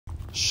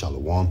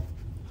Shalom.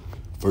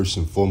 First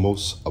and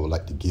foremost, I would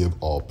like to give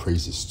all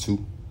praises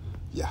to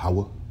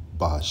Yahweh,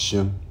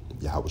 Bahashem,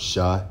 Yahweh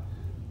Shai,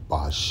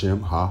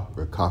 Bahashem, Ha,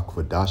 Rekah,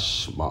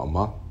 Kwadash,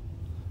 Ma'amah.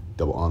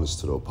 Double honors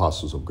to the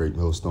apostles of Great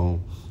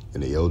Millstone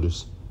and the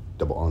elders.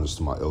 Double honors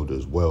to my elder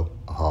as well,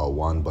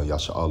 Ahawan Ban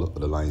Yasha Allah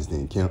of the Lion's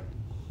Den Camp.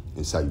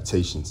 And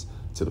salutations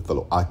to the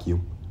fellow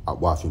Akim,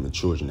 Atwafim, and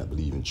children that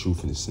believe in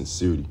truth and in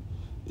sincerity.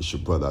 It's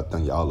your brother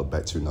Athan Allah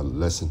back to another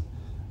lesson.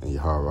 And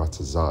Yahara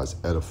Tazah is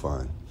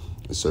edifying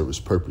and serve his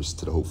purpose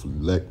to the hopefully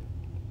elect.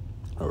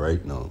 All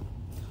right, now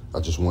I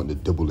just wanted to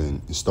double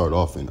in and start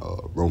off in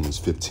Romans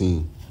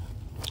 15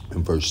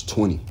 and verse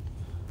 20.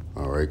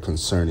 All right,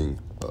 concerning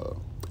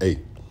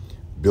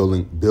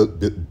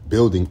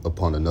building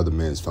upon another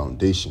man's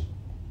foundation.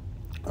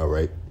 All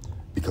right,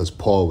 because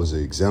Paul was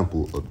an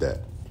example of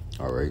that.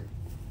 All right,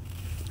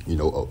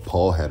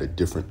 Paul had a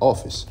different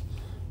office,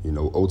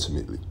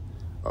 ultimately.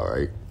 All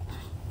right.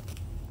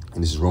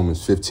 And this is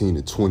Romans 15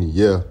 and 20.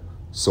 Yeah,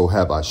 so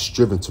have I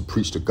striven to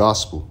preach the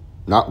gospel,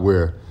 not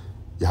where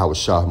Yahweh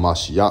Shah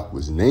Mashiach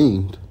was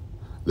named,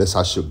 lest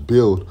I should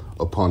build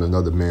upon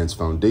another man's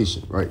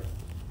foundation, right?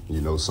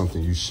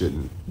 Something you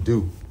shouldn't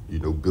do,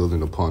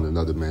 building upon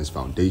another man's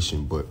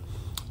foundation, but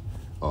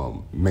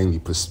mainly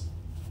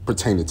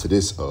pertaining to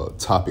this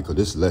topic of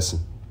this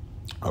lesson.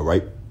 All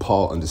right,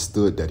 Paul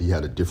understood that he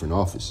had a different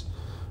office.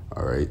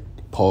 All right,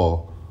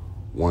 Paul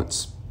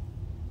once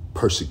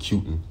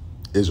persecuting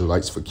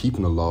Israelites for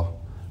keeping the law,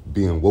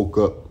 being woke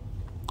up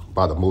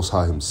by the Most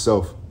High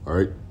himself, all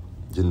right,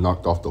 getting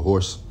knocked off the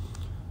horse,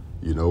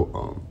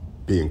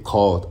 being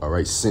called, all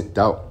right, sent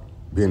out,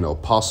 being an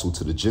apostle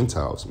to the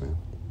Gentiles, man.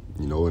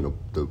 And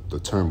the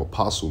term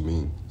apostle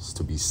means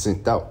to be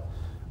sent out.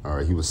 All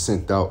right, he was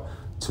sent out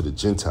to the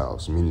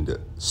Gentiles, meaning the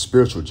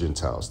spiritual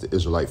Gentiles, the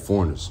Israelite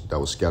foreigners that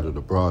were scattered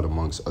abroad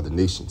amongst other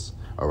nations,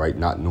 all right,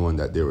 not knowing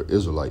that they were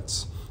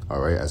Israelites,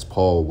 all right, as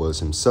Paul was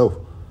himself,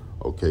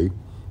 okay.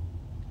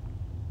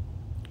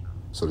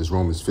 So this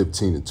Romans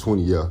 15 and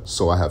 20, yeah.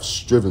 So I have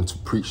striven to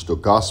preach the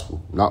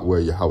gospel, not where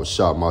Yahweh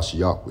Shah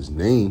Mashiach was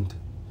named,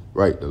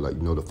 right?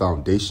 The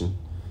foundation,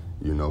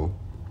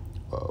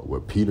 where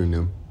Peter and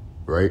them,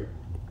 right?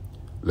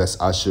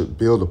 Lest I should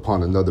build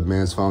upon another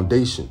man's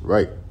foundation,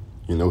 right?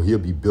 He'll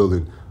be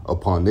building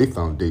upon their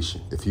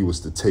foundation if he was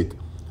to take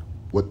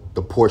what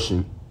the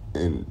portion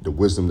and the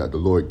wisdom that the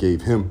Lord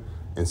gave him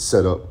and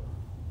set up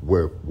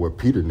where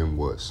Peter and them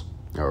was,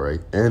 all right?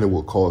 And it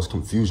will cause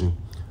confusion,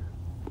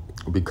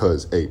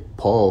 because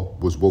Paul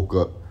was woke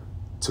up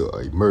to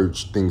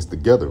merge things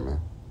together, man,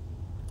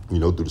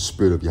 through the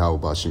spirit of Yahweh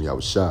Bashim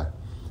Yahweh Shai.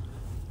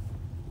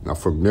 Now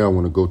from there, I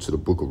want to go to the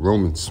book of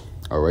Romans,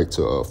 all right,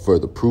 to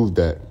further prove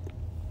that,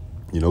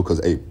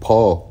 because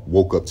Paul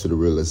woke up to the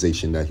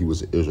realization that he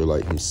was an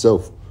Israelite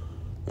himself.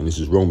 And this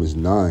is Romans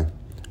 9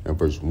 and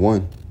verse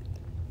 1.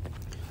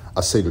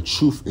 I say the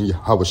truth in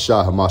Yahweh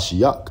Shai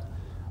HaMashiach,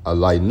 I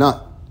lie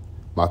not,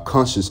 my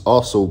conscience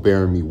also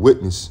bearing me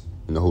witness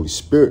in the Holy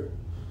Spirit,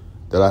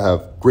 that I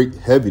have great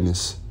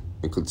heaviness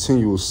and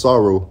continual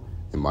sorrow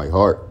in my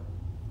heart.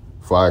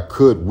 For I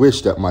could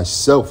wish that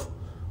myself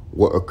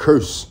were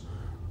accursed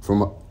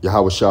from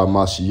Yahweh Shah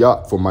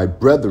Mashiach for my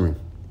brethren,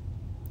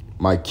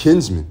 my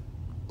kinsmen,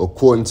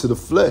 according to the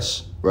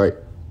flesh, right?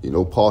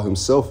 Paul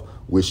himself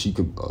wished he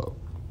could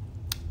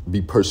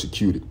be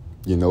persecuted,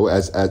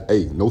 as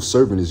no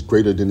servant is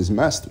greater than his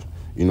master,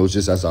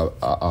 just as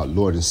our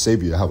Lord and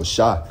Savior, Yahweh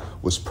Shah,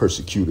 was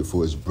persecuted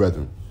for his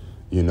brethren,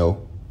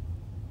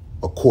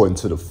 according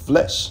to the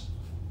flesh,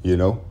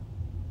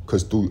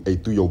 because through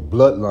your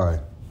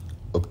bloodline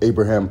of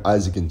Abraham,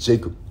 Isaac, and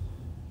Jacob,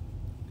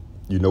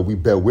 we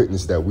bear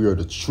witness that we are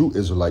the true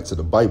Israelites of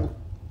the Bible,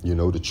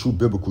 the true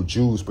biblical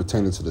Jews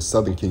pertaining to the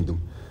southern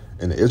kingdom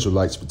and the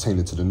Israelites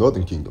pertaining to the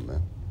northern kingdom,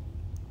 man.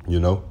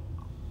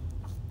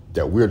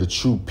 That we're the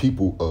true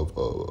people of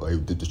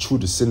the true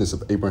descendants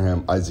of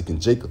Abraham, Isaac, and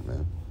Jacob,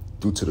 man,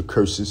 due to the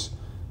curses,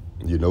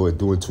 and due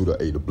to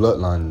the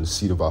bloodline and the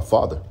seed of our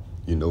father.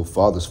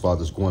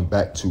 Fathers going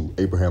back to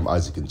Abraham,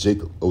 Isaac, and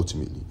Jacob,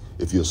 ultimately,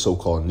 if you're a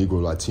so-called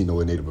Negro,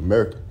 Latino, and Native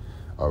American,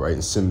 all right,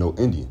 and Seminole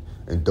Indian.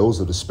 And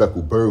those are the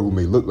speckled bird who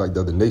may look like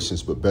the other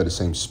nations, but bear the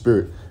same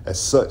spirit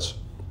as such,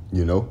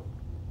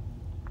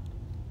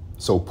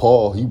 So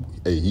Paul,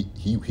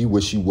 he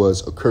wished he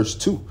was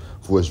accursed too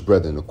for his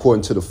brethren,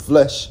 according to the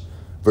flesh,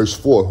 verse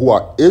 4, who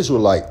are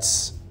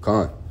Israelites,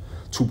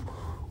 to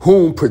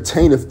whom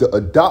pertaineth the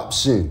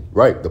adoption,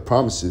 right, the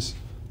promises,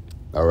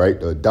 all right,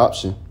 the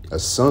adoption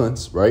as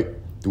sons, right,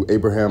 through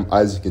Abraham,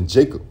 Isaac, and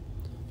Jacob,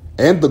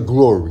 and the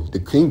glory, the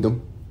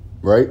kingdom,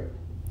 right,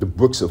 the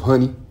brooks of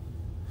honey,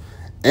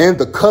 and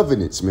the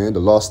covenants, man, the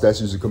law,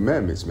 statutes, and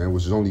commandments, man,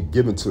 which is only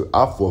given to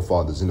our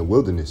forefathers in the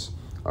wilderness,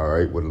 all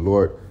right, where the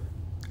Lord,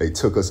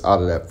 took us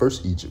out of that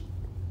first Egypt,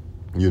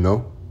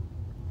 and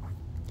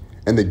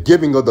the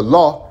giving of the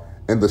law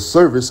and the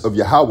service of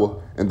Yahweh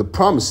and the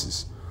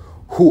promises,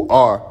 whose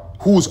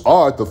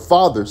are the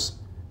fathers,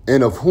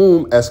 and of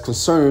whom, as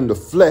concerned the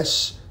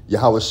flesh,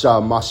 Yahweh Shah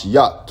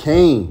Mashiach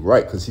came,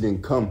 right? Because he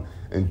didn't come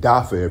and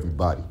die for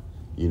everybody.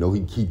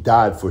 He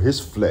died for his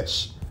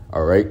flesh,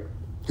 all right?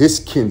 His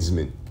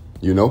kinsmen,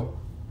 you know,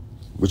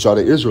 which are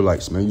the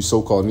Israelites, man. You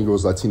so-called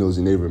Negroes, Latinos,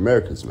 and Native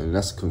Americans, man. And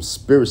that's a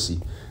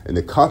conspiracy and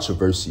a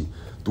controversy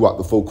throughout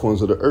the four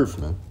corners of the earth,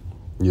 man,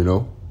 you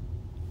know,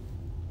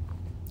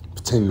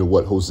 pertaining to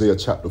what Hosea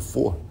chapter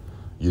 4,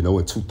 you know,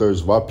 and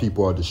 2/3 of our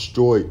people are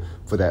destroyed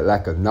for that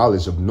lack of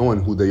knowledge of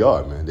knowing who they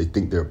are, man. They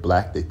think they're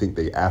black. They think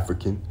they're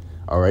African,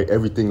 all right?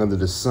 Everything under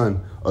the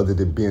sun other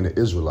than being an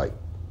Israelite,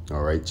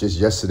 all right? Just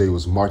yesterday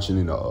was marching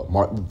in a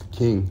Martin Luther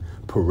King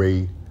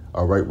parade,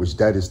 all right, which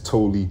that is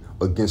totally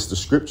against the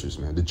scriptures,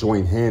 man, to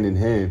join hand in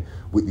hand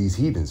with these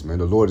heathens, man.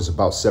 The Lord is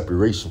about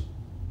separation,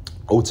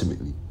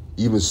 ultimately.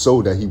 Even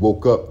so that he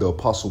woke up the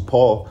Apostle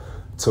Paul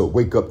to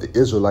wake up the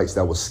Israelites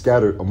that were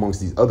scattered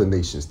amongst these other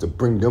nations, to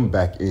bring them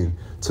back in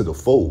to the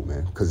fold,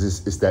 man, because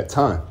it's that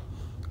time,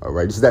 all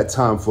right? It's that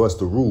time for us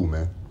to rule,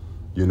 man,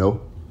 you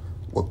know,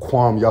 with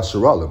Kwam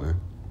Yasharallah, man,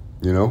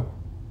 you know.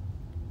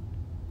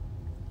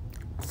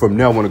 From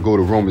now, I want to go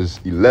to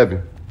Romans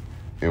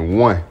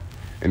 11:1.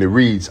 And it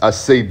reads, I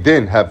say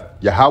then, have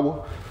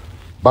Yahweh,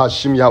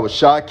 Ba'ashem Yahweh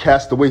Shai,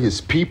 cast away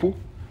his people?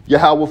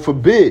 Yahweh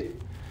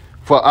forbid.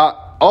 For I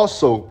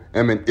also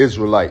am an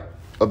Israelite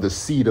of the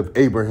seed of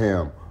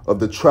Abraham, of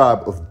the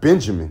tribe of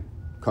Benjamin.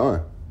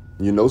 Khan.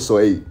 You know, so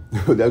hey,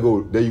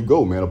 there you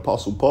go, man.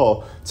 Apostle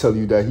Paul tell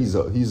you that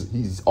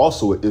he's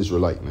also an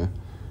Israelite, man.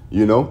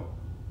 You know,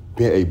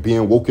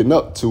 being woken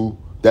up to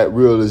that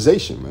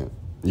realization, man.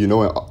 You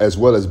know, as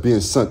well as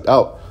being sent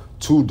out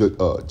to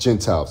the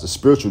Gentiles, the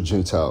spiritual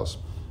Gentiles.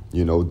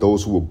 You know,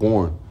 those who were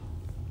born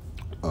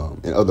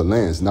in other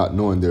lands, not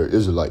knowing they're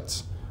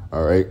Israelites.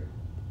 All right.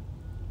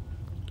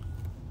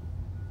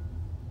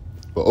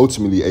 But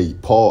ultimately,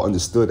 Paul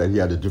understood that he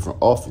had a different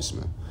office,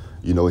 man.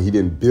 You know, he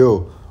didn't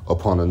build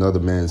upon another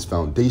man's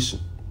foundation.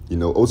 You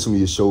know,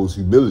 ultimately, it shows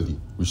humility,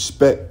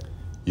 respect,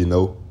 you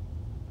know,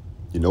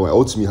 and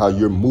ultimately how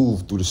you're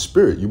moved through the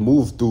spirit. You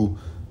move through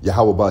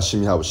Yahweh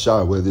Ba'ashem Yahweh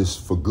Shai, whether it's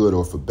for good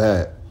or for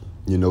bad.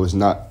 You know, it's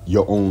not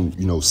your own,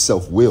 you know,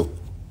 self-will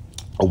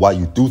or why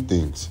you do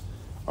things.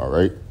 All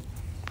right.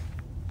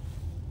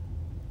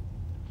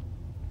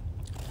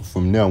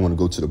 From now, I want to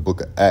go to the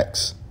book of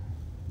Acts.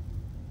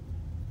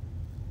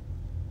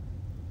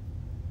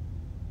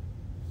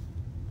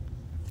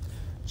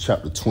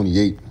 Chapter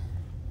 28.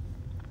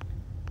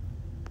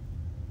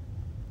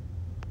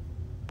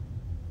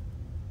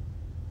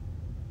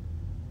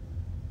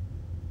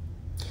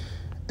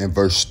 And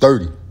verse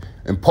 30.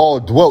 And Paul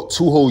dwelt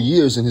 2 whole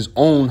years in his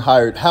own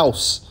hired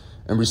house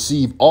and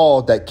received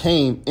all that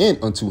came in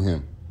unto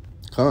him.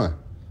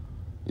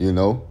 You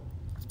know,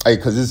 hey,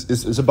 because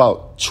it's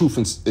about truth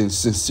and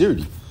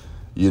sincerity.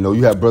 You know,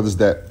 you have brothers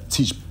that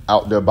teach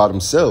out there by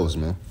themselves,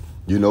 man.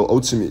 You know,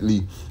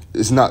 ultimately,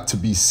 it's not to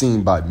be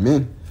seen by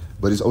men,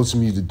 but it's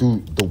ultimately to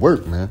do the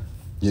work, man.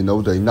 You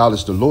know, to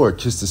acknowledge the Lord,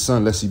 kiss the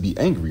Son, lest he be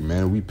angry,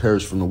 man. We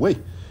perish from the way.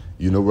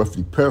 You know,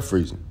 roughly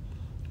paraphrasing.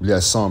 We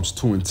got Psalms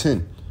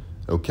 2:10.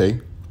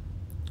 Okay.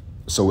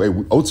 So hey,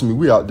 ultimately,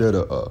 we're out there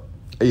to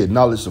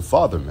acknowledge the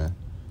Father, man.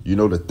 You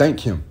know, to thank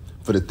him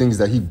for the things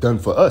that he done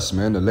for us,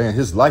 man, to lay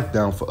his life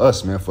down for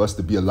us, man, for us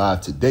to be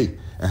alive today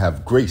and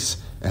have grace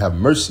and have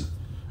mercy,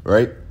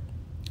 right?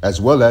 As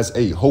well as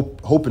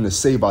hoping to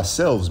save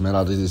ourselves, man,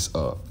 out of this,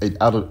 out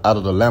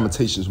of the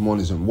lamentations,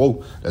 mournings, and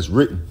woe that's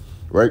written,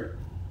 right?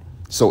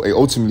 So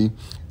ultimately,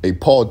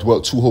 Paul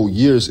dwelt 2 whole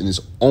years in his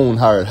own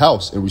hired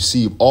house and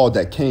received all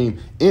that came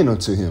in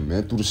unto him,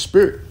 man, through the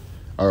Spirit,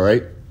 all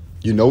right?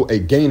 You know,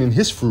 gaining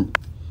his fruit,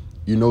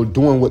 you know,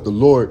 doing what the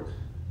Lord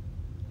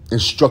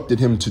instructed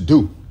him to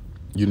do,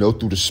 you know,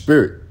 through the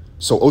Spirit.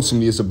 So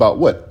ultimately, it's about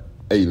what?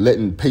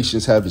 Letting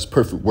patience have his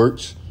perfect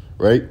works,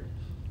 right?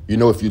 You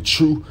know, if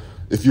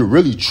you're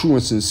really true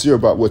and sincere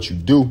about what you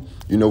do,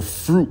 you know,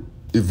 fruit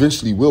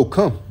eventually will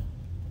come.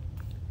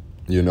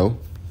 You know,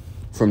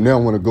 from there, I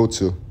want to go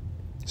to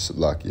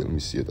Salakia. Let me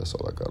see if that's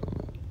all I got on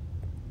that.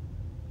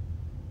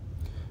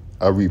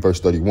 I read verse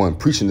 31,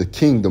 preaching the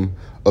kingdom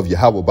of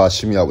Yahweh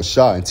Ba'ashem Yahweh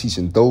Shai and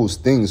teaching those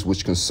things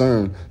which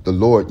concern the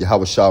Lord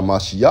Yahweh Shai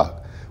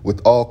Mashiach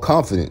with all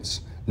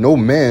confidence, no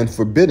man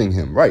forbidding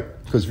him, right?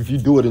 Because if you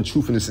do it in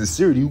truth and in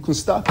sincerity, who can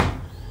stop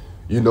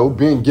you? You know,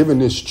 being given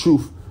this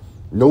truth,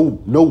 no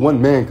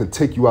one man can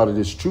take you out of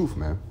this truth,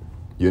 man.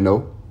 You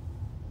know,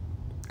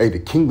 the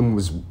kingdom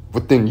was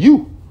within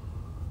you,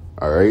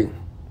 all right?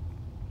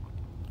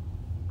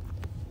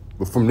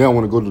 But from there, I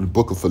want to go to the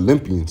book of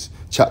Philippians,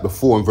 chapter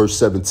 4 and verse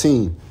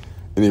 17.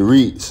 And it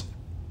reads,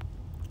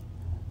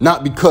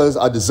 not because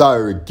I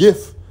desire a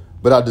gift,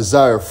 but I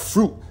desire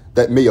fruit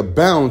that may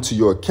abound to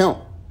your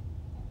account.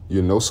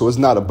 You know, so it's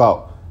not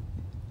about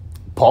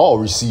Paul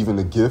receiving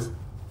a gift,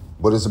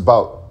 but it's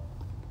about,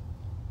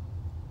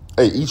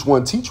 each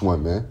one teach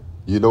one, man.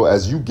 You know,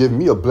 as you give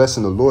me a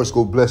blessing, the Lord's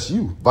go bless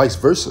you, vice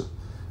versa.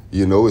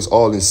 You know, it's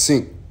all in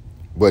sync.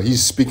 But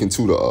he's speaking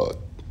to the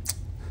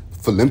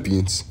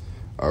Philippians,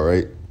 all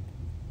right,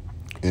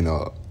 in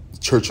the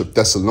church of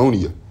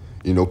Thessalonica,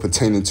 you know,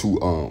 pertaining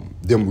to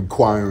them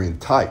requiring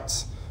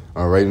tithes.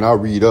 All right. And I'll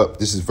read up.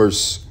 This is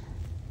verse.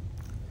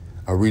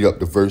 I'll read up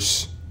the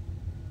verse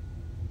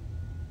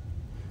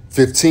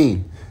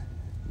 15.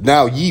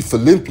 Now ye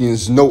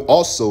Philippians know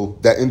also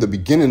that in the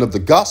beginning of the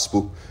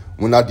gospel,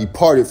 when I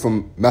departed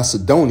from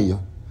Macedonia,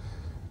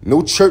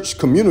 no church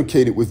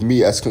communicated with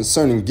me as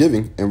concerning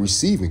giving and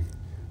receiving,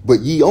 but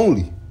ye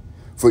only.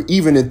 For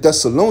even in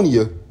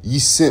Thessalonica ye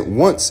sent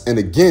once and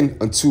again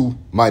unto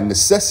my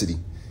necessity,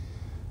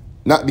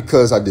 not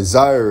because I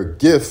desire a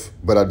gift,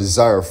 but I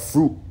desire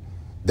fruit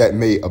that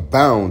may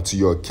abound to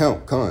your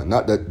account.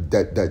 Not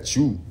that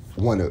you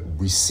want to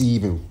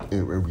receive and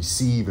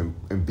receive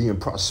and be in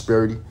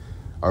prosperity.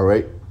 All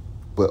right.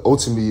 But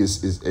ultimately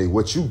is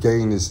what you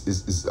gain is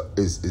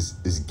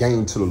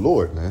gain to the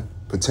Lord, man,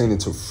 pertaining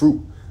to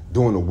fruit,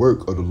 doing the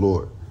work of the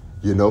Lord.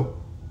 You know,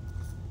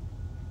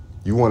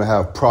 you want to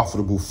have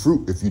profitable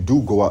fruit if you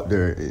do go out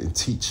there and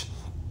teach.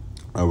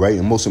 All right.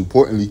 And most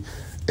importantly,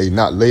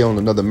 not lay on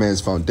another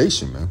man's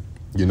foundation, man.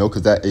 You know,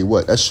 because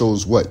that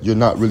shows what you're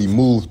not really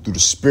moved through the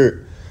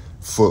spirit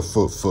for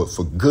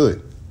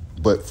good,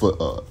 but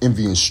for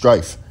envy and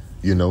strife.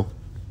 You know,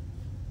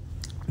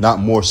 not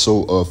more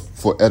so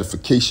for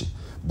edification,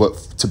 but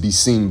to be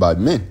seen by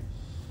men.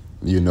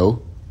 You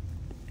know.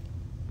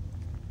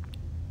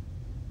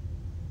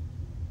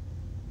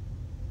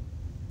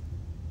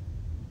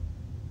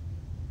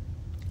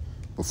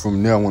 But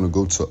from there, I want to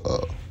go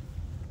to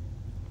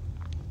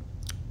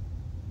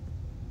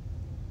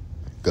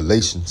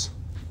Galatians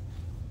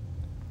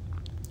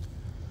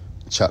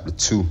chapter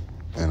 2,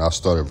 and I'll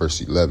start at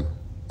verse 11.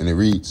 And it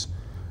reads,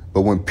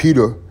 "But when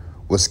Peter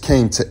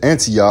came to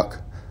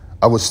Antioch,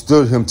 I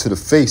withstood him to the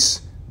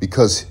face,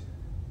 because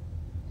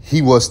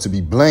he was to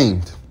be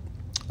blamed."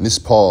 And this is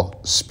Paul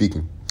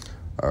speaking.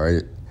 All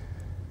right.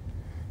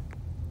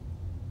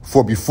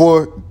 "For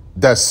before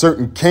that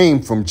certain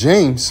came from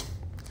James,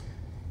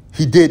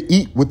 he did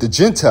eat with the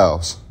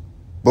Gentiles.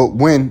 But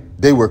when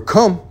they were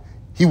come,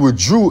 he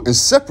withdrew and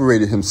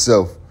separated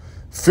himself,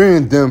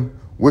 fearing them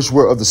which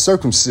were of the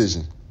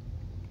circumcision.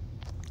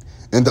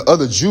 And the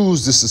other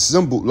Jews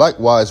disassembled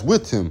likewise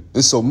with him,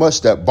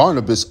 insomuch that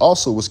Barnabas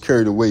also was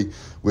carried away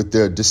with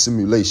their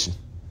dissimulation.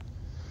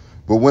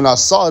 But when I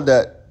saw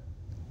that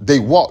they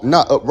walked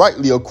not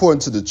uprightly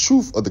according to the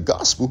truth of the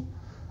gospel,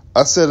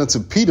 I said unto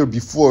Peter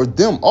before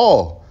them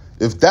all,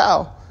 If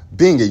thou,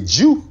 being a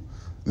Jew,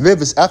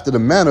 livest after the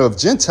manner of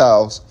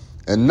Gentiles,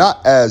 and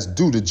not as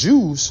do the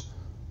Jews,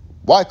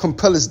 why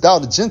compellest thou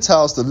the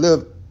Gentiles to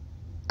live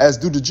as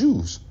do the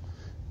Jews?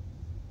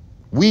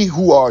 We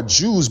who are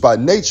Jews by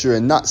nature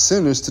and not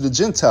sinners to the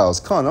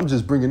Gentiles." I'm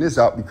just bringing this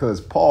out because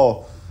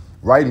Paul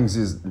writings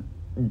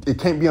it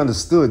can't be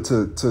understood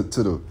to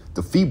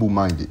the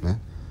feeble-minded, man.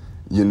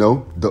 You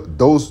know,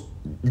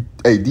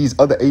 these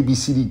other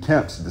ABCD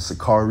camps, the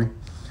Sakari,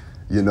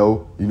 you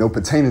know,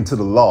 pertaining to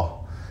the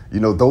law, you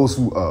know, those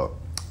who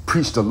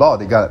preach the law,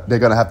 they're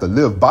gonna have to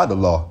live by the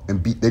law,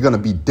 and they're gonna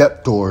be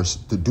debtors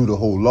to do the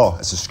whole law,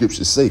 as the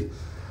scriptures say.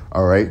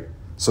 All right.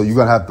 So you're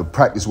gonna have to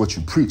practice what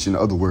you preach. In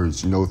other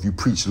words, you know, if you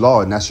preach law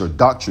and that's your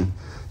doctrine,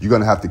 you're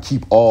gonna have to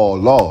keep all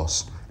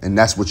laws, and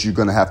that's what you're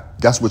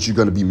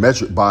gonna be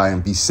measured by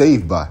and be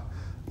saved by.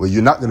 Well,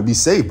 you're not gonna be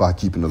saved by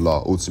keeping the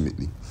law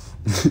ultimately.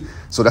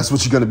 So that's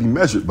what you're gonna be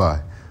measured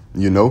by,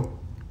 you know.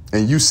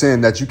 And you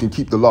saying that you can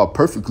keep the law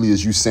perfectly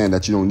is you saying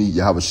that you don't need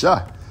Yahweh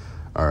Shai.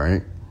 All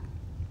right.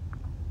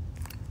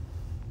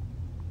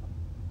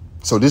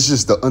 So this is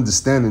just the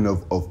understanding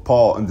of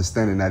Paul,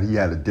 understanding that he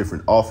had a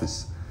different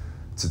office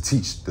to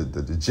teach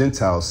the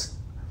Gentiles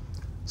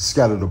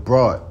scattered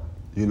abroad,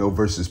 you know,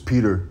 versus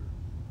Peter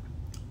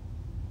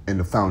and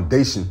the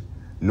foundation,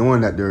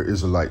 knowing that they're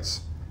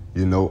Israelites,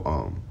 you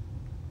know,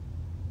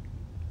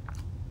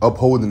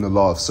 upholding the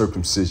law of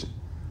circumcision,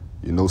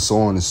 you know, so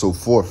on and so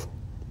forth.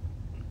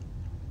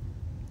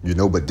 You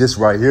know, but this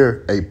right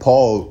here,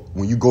 Paul,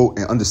 when you go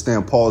and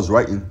understand Paul's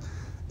writing,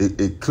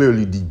 it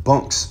clearly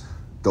debunks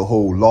the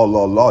whole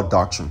law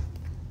doctrine,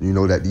 you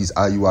know, that these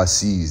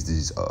IUICs,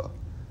 these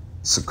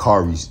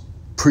Sakaris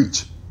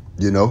preach,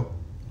 you know.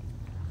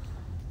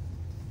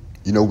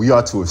 You know, we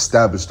are to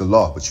establish the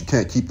law, but you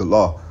can't keep the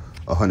law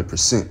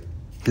 100%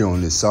 here on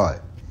this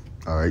side.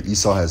 All right.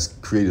 Esau has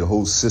created a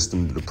whole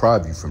system to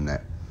deprive you from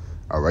that.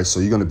 All right. So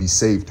you're going to be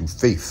saved through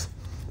faith.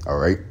 All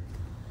right.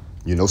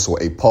 You know, so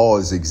Paul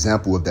is an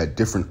example of that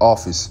different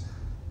office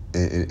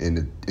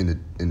in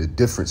the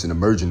difference in the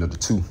merging of the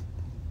two.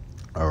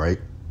 All right.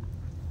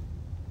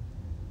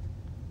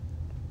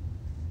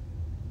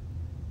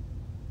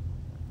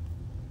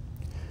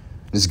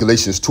 This is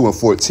Galatians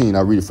 2:14.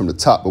 I read it from the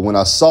top. "But when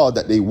I saw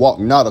that they walked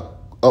not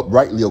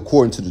uprightly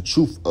according to the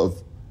truth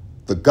of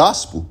the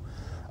gospel,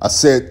 I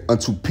said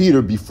unto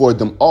Peter before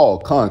them all,"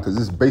 because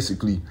this is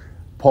basically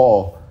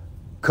Paul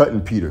cutting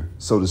Peter,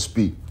 so to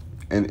speak,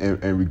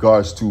 in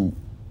regards to,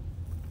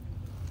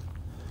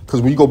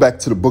 because when you go back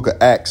to the book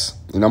of Acts,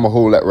 and I'm going to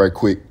hold that right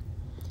quick,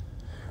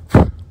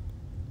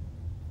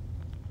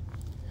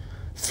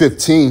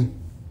 15,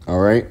 all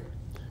right,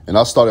 and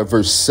I'll start at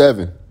verse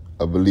 7,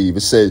 I believe.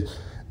 It says,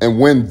 "And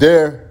when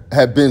there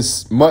had been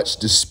much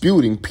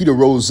disputing, Peter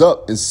rose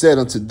up and said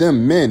unto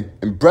them, Men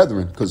and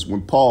brethren," because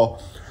when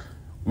Paul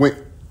went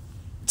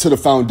to the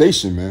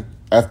foundation, man,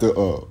 after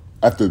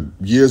after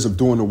years of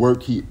doing the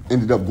work, he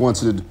ended up going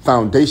to the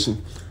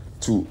foundation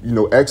to,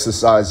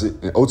 exercise it,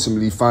 and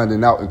ultimately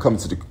finding out and coming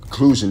to the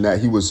conclusion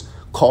that he was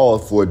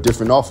called for a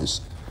different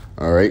office.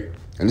 All right.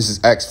 And this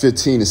is Acts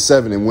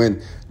 15:7. And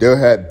when there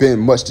had been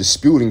much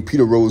disputing,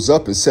 Peter rose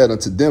up and said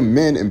unto them,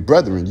 Men and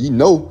brethren, ye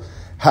know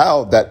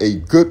how that a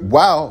good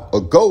while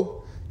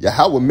ago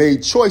Yahweh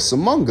made choice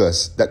among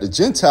us, that the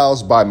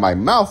Gentiles by my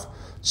mouth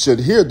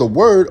should hear the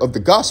word of the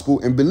gospel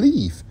and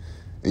believe.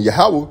 And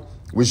Yahweh,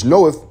 which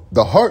knoweth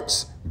the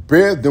hearts,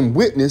 bear them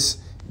witness,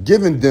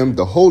 giving them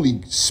the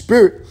Holy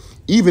Spirit,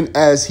 even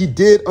as he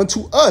did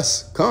unto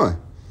us.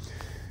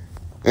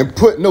 And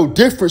put no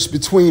difference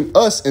between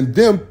us and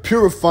them,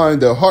 purifying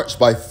their hearts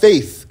by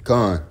faith.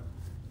 Now,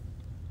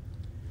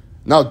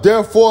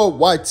 therefore,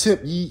 why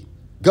tempt ye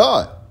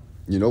God?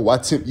 Why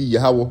tempt ye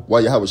Yahweh, why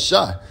Yahweh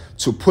Shai,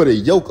 to put a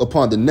yoke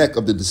upon the neck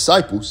of the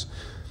disciples,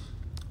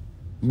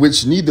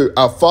 which neither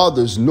our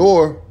fathers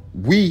nor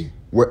we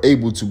were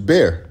able to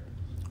bear?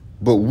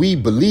 But we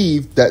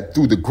believe that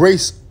through the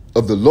grace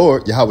of the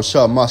Lord, Yahweh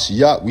Shai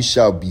Mashiach, we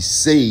shall be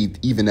saved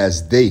even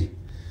as they.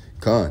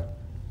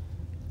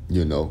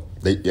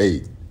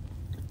 They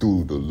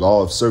through the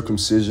law of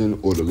circumcision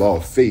or the law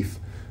of faith,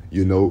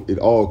 it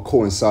all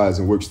coincides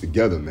and works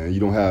together, man. You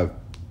don't have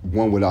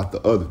one without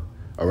the other.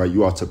 All right.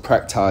 You are to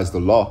practice the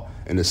law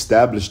and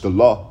establish the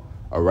law.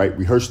 All right.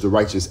 Rehearse the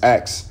righteous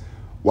acts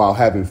while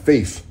having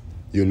faith,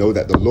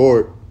 that the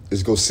Lord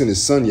is going to send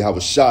his son, Yahweh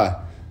Shai,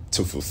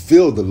 to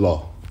fulfill the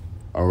law.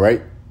 All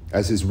right.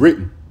 As is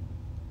written.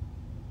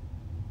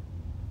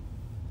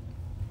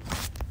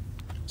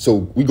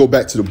 So we go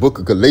back to the book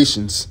of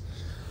Galatians,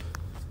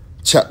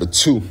 chapter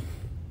 2.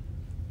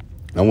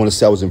 I want to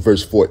say I was in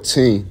verse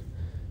 14.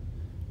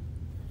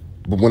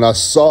 But when I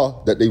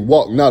saw that they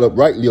walked not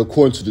uprightly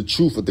according to the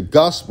truth of the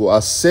gospel, I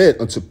said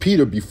unto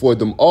Peter before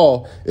them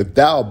all, If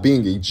thou,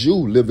 being a Jew,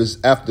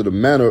 livest after the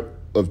manner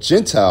of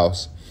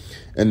Gentiles,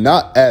 and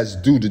not as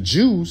do the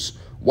Jews,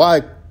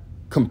 why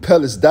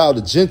compellest thou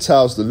the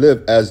Gentiles to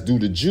live as do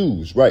the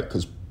Jews? Right,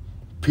 because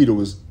Peter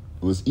was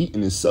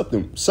eating and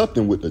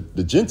something with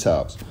the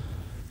Gentiles,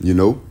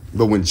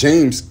 But when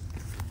James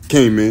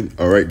came in,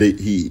 all right,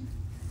 he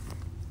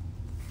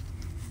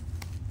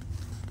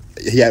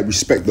had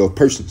respect of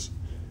persons.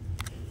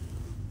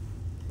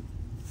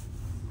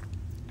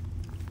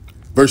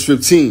 Verse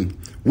 15,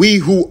 we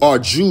who are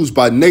Jews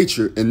by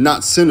nature and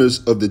not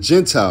sinners of the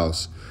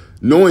Gentiles,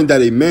 knowing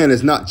that a man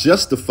is not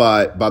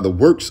justified by the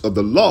works of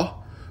the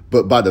law,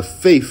 but by the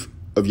faith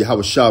of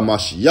Yahweh Shai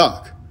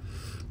Mashiach.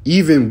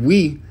 Even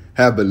we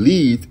have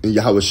believed in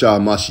Yahweh Shai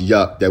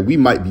Mashiach, that we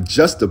might be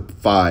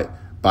justified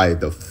by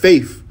the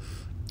faith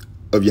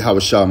of Yahweh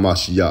Shai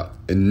Mashiach,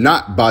 and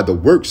not by the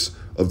works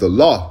of the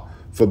law.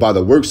 For by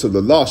the works of the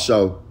law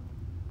shall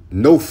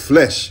no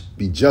flesh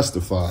be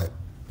justified.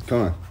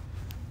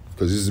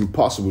 Because it's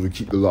impossible to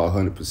keep the law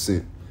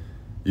 100%,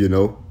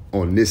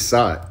 on this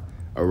side.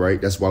 All right.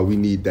 That's why we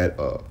need that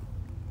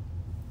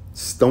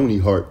stony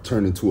heart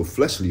turned into a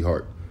fleshly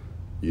heart,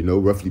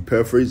 roughly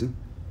paraphrasing.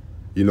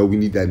 We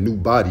need that new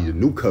body, the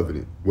new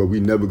covenant, where we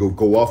never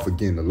go off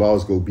again. The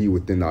laws go be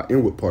within our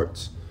inward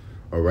parts.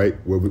 All right.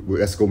 Where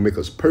that's going to make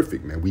us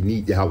perfect, man. We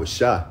need Yahweh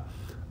Shai.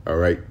 All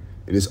right.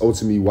 And it's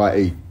ultimately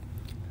why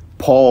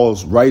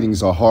Paul's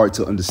writings are hard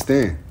to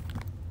understand.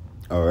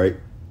 All right.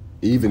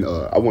 Even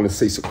I want to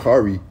say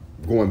Sakari,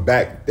 going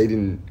back, they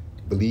didn't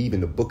believe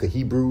in the book of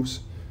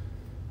Hebrews.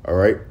 All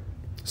right.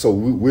 So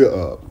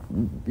we're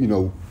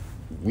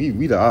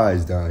we the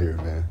eyes down here,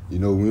 man. We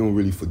don't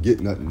really forget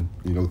nothing.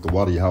 The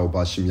water Yahweh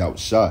Bashim Yahweh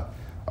Shai.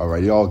 All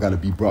right. It all got to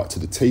be brought to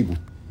the table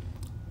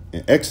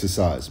and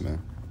exercised,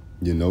 man.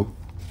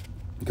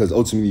 Because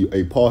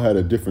ultimately, Paul had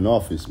a different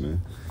office,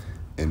 man.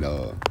 And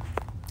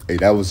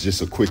that was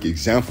just a quick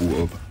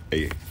example of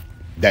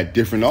that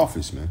different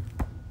office, man.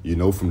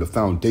 From the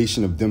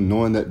foundation of them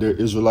knowing that they're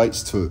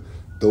Israelites to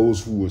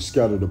those who were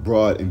scattered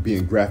abroad and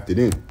being grafted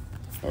in.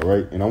 All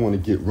right. And I want to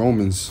get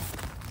Romans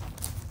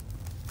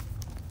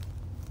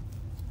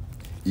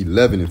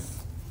 11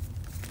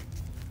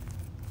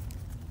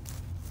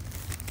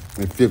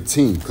 and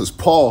 15. Because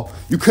Paul,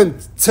 you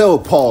couldn't tell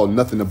Paul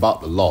nothing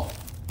about the law.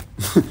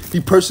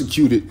 He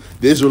persecuted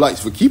the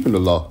Israelites for keeping the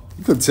law.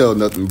 You couldn't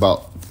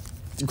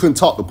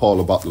talk to Paul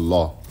about the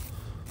law,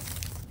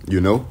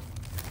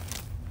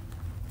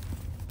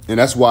 And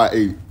that's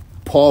why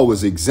Paul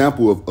was an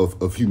example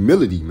of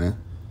humility, man,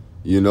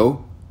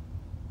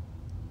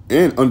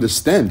 and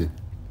understanding,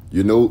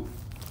 and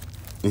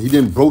he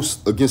didn't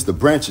boast against the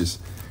branches.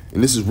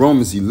 And this is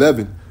Romans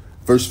 11,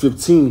 verse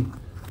 15.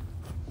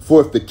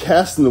 For if the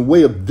casting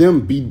away of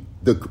them be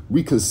the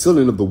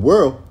reconciling of the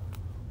world,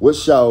 what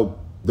shall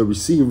the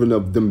receiving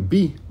of them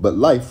be but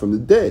life from the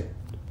dead?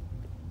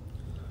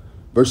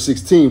 Verse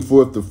 16,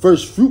 for if the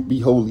first fruit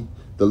be holy,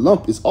 the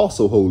lump is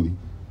also holy.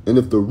 And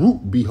if the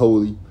root be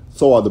holy,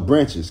 so are the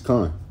branches.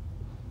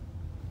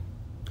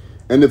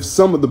 And if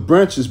some of the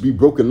branches be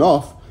broken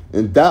off,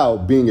 and thou,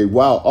 being a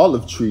wild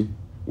olive tree,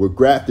 were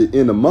grafted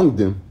in among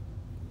them,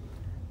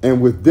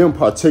 and with them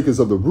partakers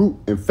of the root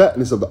and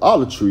fatness of the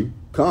olive tree,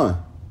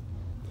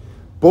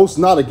 Boast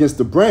not against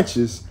the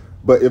branches,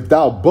 but if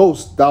thou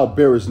boast, thou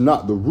bearest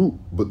not the root,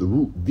 but the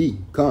root thee.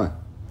 Con.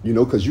 You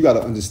know, because you got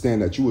to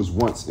understand that you was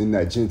once in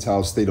that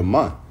Gentile state of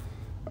mind.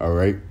 All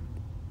right.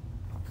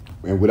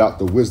 And without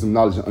the wisdom,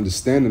 knowledge, and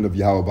understanding of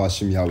Yahweh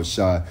Ba'ashem Yahweh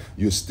Shai,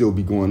 you'll still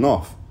be going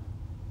off.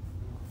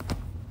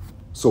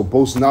 So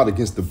boast not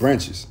against the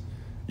branches.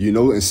 You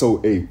know, and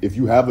so if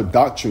you have a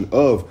doctrine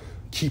of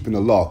keeping the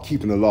law,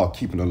 keeping the law,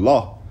 keeping the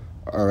law,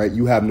 all right,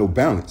 you have no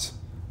balance.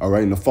 All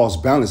right. And the false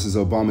balance is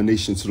an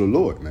abomination to the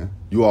Lord, man.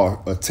 You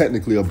are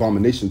technically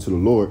abomination to the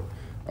Lord.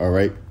 All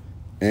right.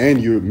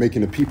 And you're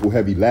making the people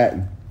heavy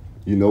Latin,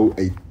 you know,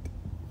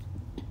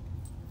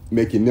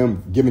 giving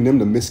them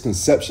the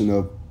misconception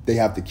of they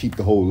have to keep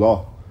the whole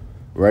law.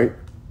 Right.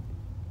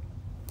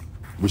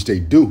 Which they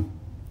do.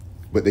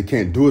 But they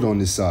can't do it on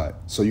this side.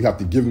 So you have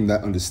to give them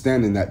that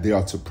understanding that they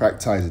are to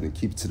practice it and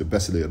keep it to the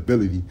best of their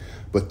ability.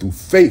 But through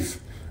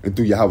faith and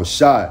through Yahweh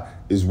Shai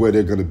is where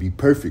they're going to be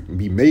perfect and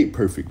be made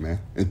perfect, man.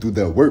 And through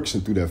their works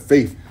and through their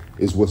faith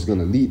is what's going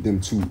to lead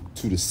them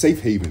to the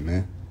safe haven,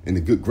 man. And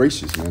the good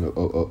gracious, man,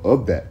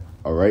 of that.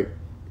 All right.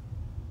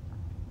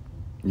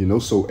 You know,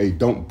 so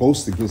don't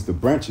boast against the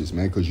branches,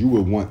 man, because you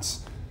were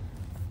once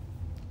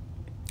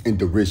in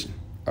derision.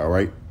 All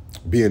right.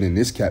 Being in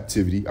this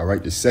captivity. All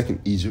right. The second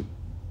Egypt.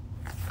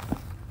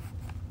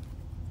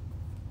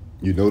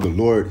 You know, the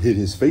Lord hid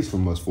his face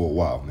from us for a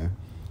while, man.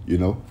 You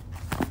know.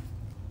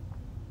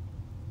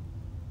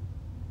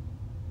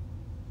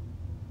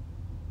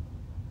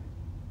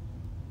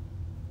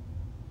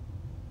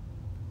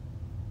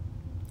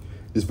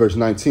 This verse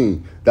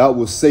 19. Thou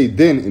wilt say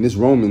then, in this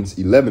Romans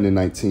 11 and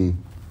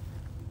 19.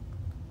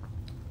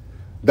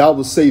 Thou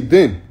wilt say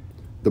then,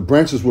 the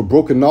branches were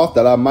broken off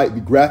that I might be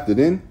grafted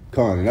in.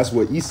 Con, and that's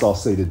what Esau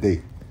say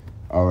today.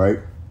 All right.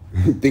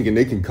 Thinking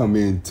they can come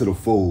into the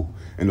fold.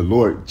 And the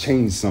Lord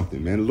changed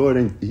something, man. The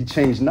Lord, he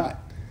changed not.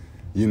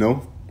 You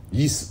know,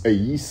 ye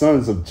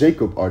sons of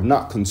Jacob are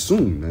not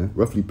consumed, man.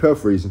 Roughly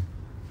paraphrasing.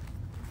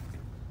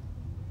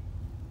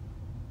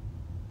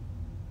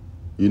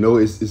 You know,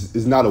 it's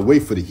not a way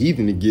for the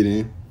heathen to get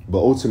in, but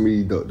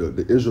ultimately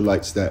the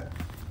Israelites that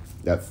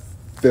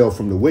fell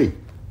from the way,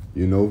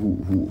 you know,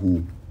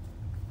 who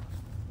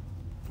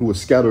were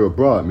scattered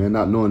abroad, man,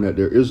 not knowing that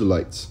they're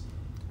Israelites.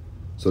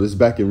 So this is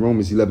back in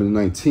Romans 11 and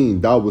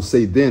 19. Thou wilt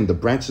say then, the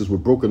branches were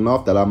broken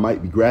off that I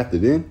might be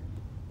grafted in.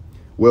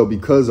 Well,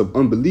 because of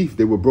unbelief,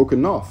 they were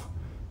broken off.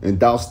 And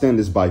thou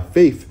standest by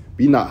faith.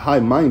 Be not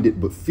high-minded,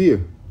 but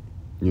fear.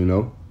 You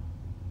know.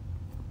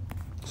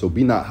 So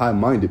be not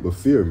high-minded, but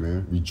fear,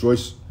 man.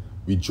 Rejoice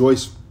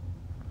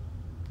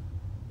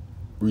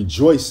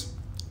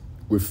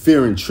with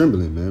fear and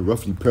trembling, man.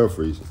 Roughly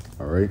paraphrasing.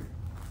 All right.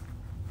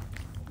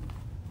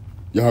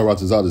 Yahweh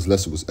Ratazah, this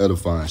lesson was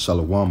edifying.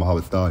 Shalom,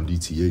 Mahavatha, and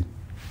DTA.